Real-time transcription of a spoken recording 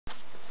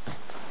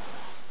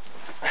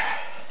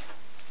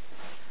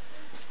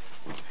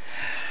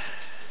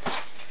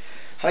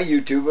Hi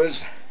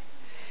YouTubers,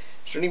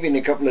 it's only been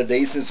a couple of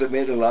days since I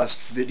made the last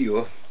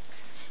video,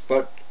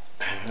 but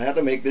I had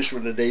to make this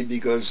one today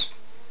because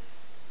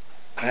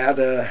I had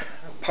a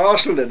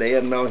parcel today,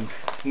 and now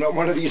not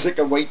one of these that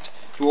can wait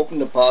to open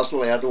the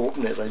parcel. I had to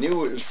open it. I knew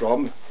who it was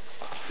from.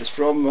 It's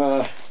from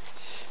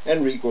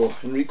Enrico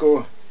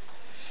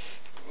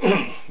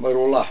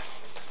Marola,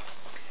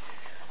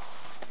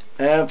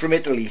 from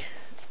Italy.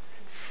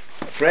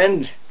 A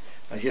friend,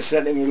 I just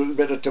sent him a little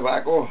bit of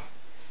tobacco,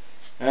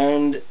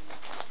 and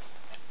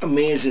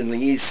amazingly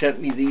he sent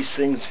me these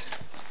things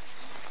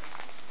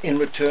in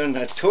return.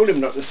 I told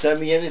him not to send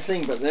me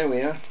anything, but there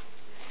we are.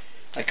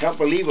 I can't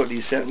believe what he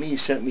sent me. He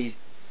sent me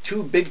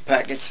 2 big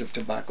packets of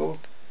tobacco,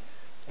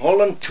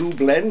 Holland 2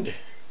 blend.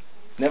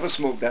 Never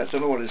smoked that,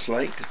 don't know what it's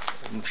like.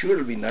 I'm sure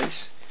it'll be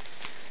nice.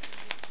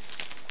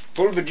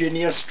 Full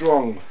Virginia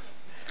strong.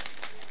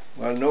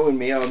 Well, knowing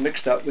me, I'll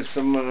mix that with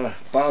some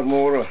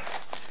Balmora,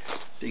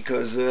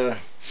 because I'll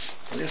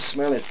just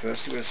smell it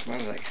first, see what it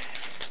smells like.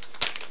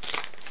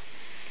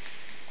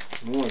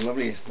 Oh,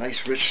 lovely,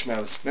 nice rich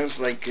smell. It smells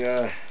like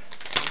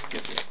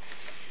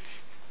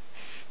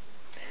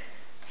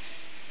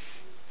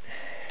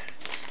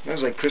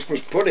smells like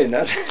Christmas pudding,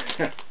 that.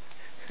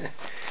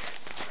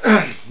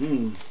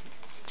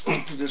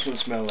 What does this one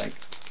smell like?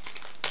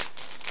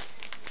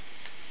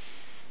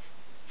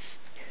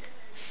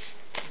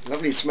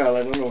 Lovely smell.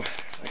 I don't know,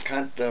 I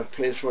can't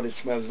place what it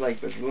smells like,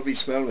 but a lovely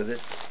smell with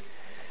it.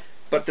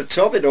 But to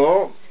top it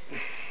all,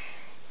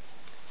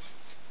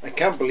 I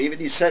can't believe it,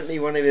 he sent me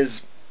one of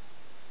his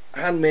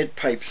handmade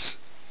pipes,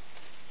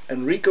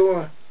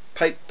 Enrico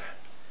pipe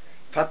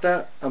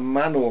fatta a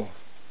mano,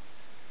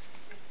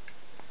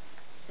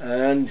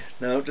 and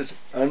now to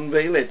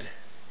unveil it,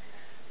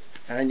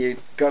 and you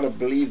gotta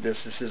believe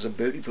this is a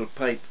beautiful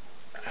pipe.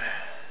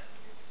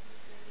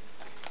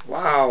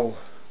 Wow,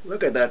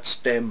 look at that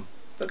stem,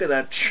 look at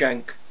that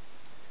shank,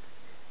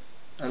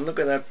 and look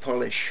at that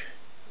polish.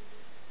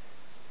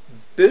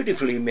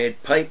 Beautifully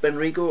made pipe,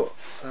 Enrico.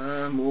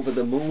 I'm over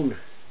the moon.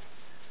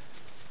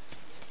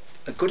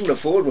 I couldn't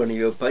afford one of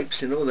your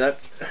pipes, you know that.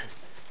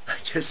 I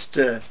just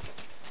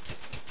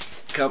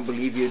can't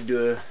believe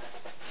you'd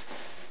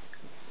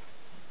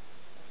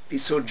be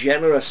so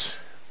generous.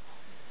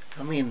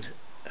 I mean,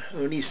 I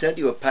only sent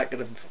you a packet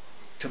of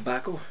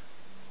tobacco.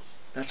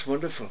 That's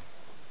wonderful.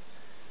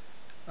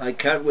 I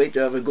can't wait to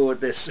have a go at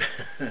this.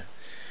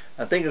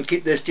 I think I'll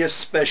keep this just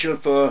special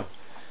for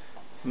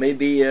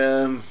maybe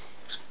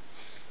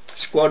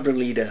Squadron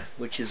Leader,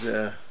 which is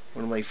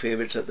one of my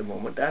favourites at the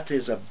moment. That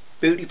is a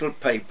beautiful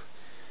pipe.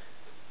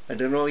 I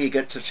don't know how you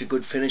get such a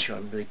good finish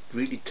on, but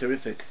really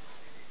terrific.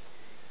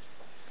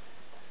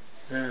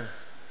 So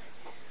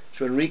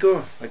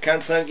Enrico, I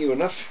can't thank you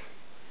enough.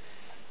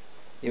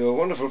 You're a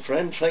wonderful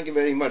friend, thank you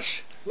very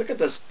much. Look at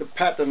this, the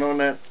pattern on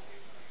that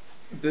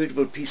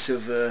beautiful piece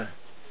of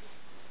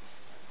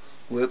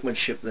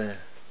workmanship there.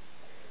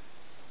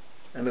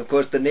 And of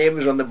course the name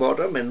is on the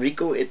bottom,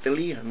 Enrico,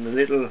 Italy, and the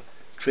little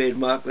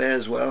trademark there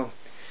as well.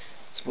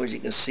 I suppose you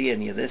can see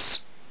any of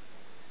this.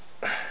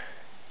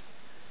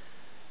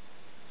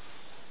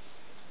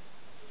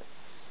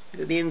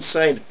 Look at the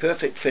inside,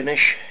 perfect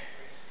finish.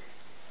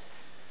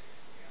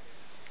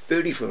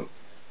 Beautiful.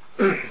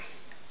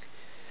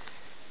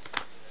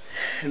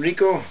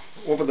 Enrico,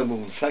 over the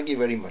moon, thank you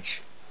very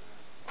much.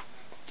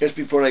 Just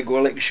before I go,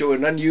 I'd like to show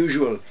an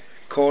unusual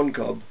corn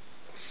cob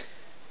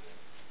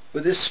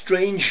with this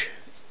strange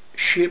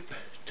shape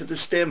to the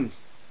stem.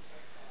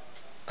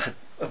 I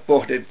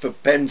bought it for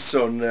pence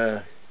on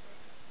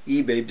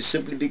eBay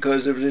simply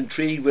because I was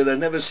intrigued with, I'd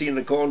never seen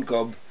a corn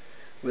cob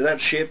with that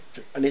shape,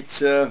 and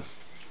it's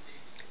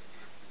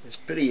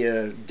pretty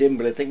dim,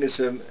 but I think it's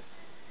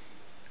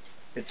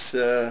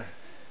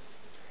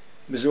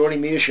Missouri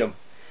Meerschaum.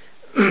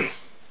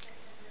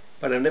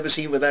 But I've never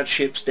seen with that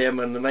shaped stem,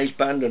 and a nice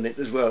band on it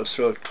as well.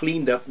 So it's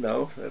cleaned up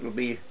now. That'll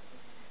be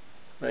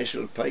a nice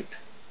little pipe.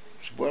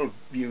 It's well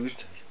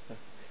used. I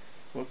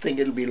don't think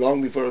it'll be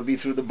long before it'll be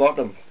through the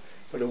bottom.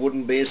 Put a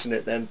wooden base in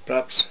it then,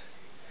 perhaps.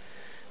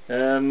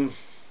 But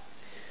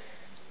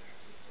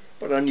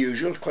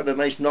unusual. Quite a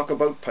nice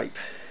knockabout pipe.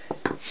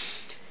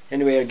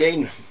 Anyway,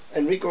 again,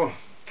 Enrico,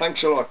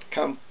 thanks a lot.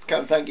 Can't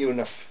thank you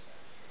enough.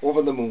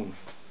 Over the moon.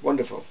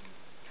 Wonderful.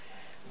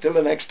 Till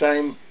the next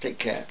time, take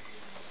care.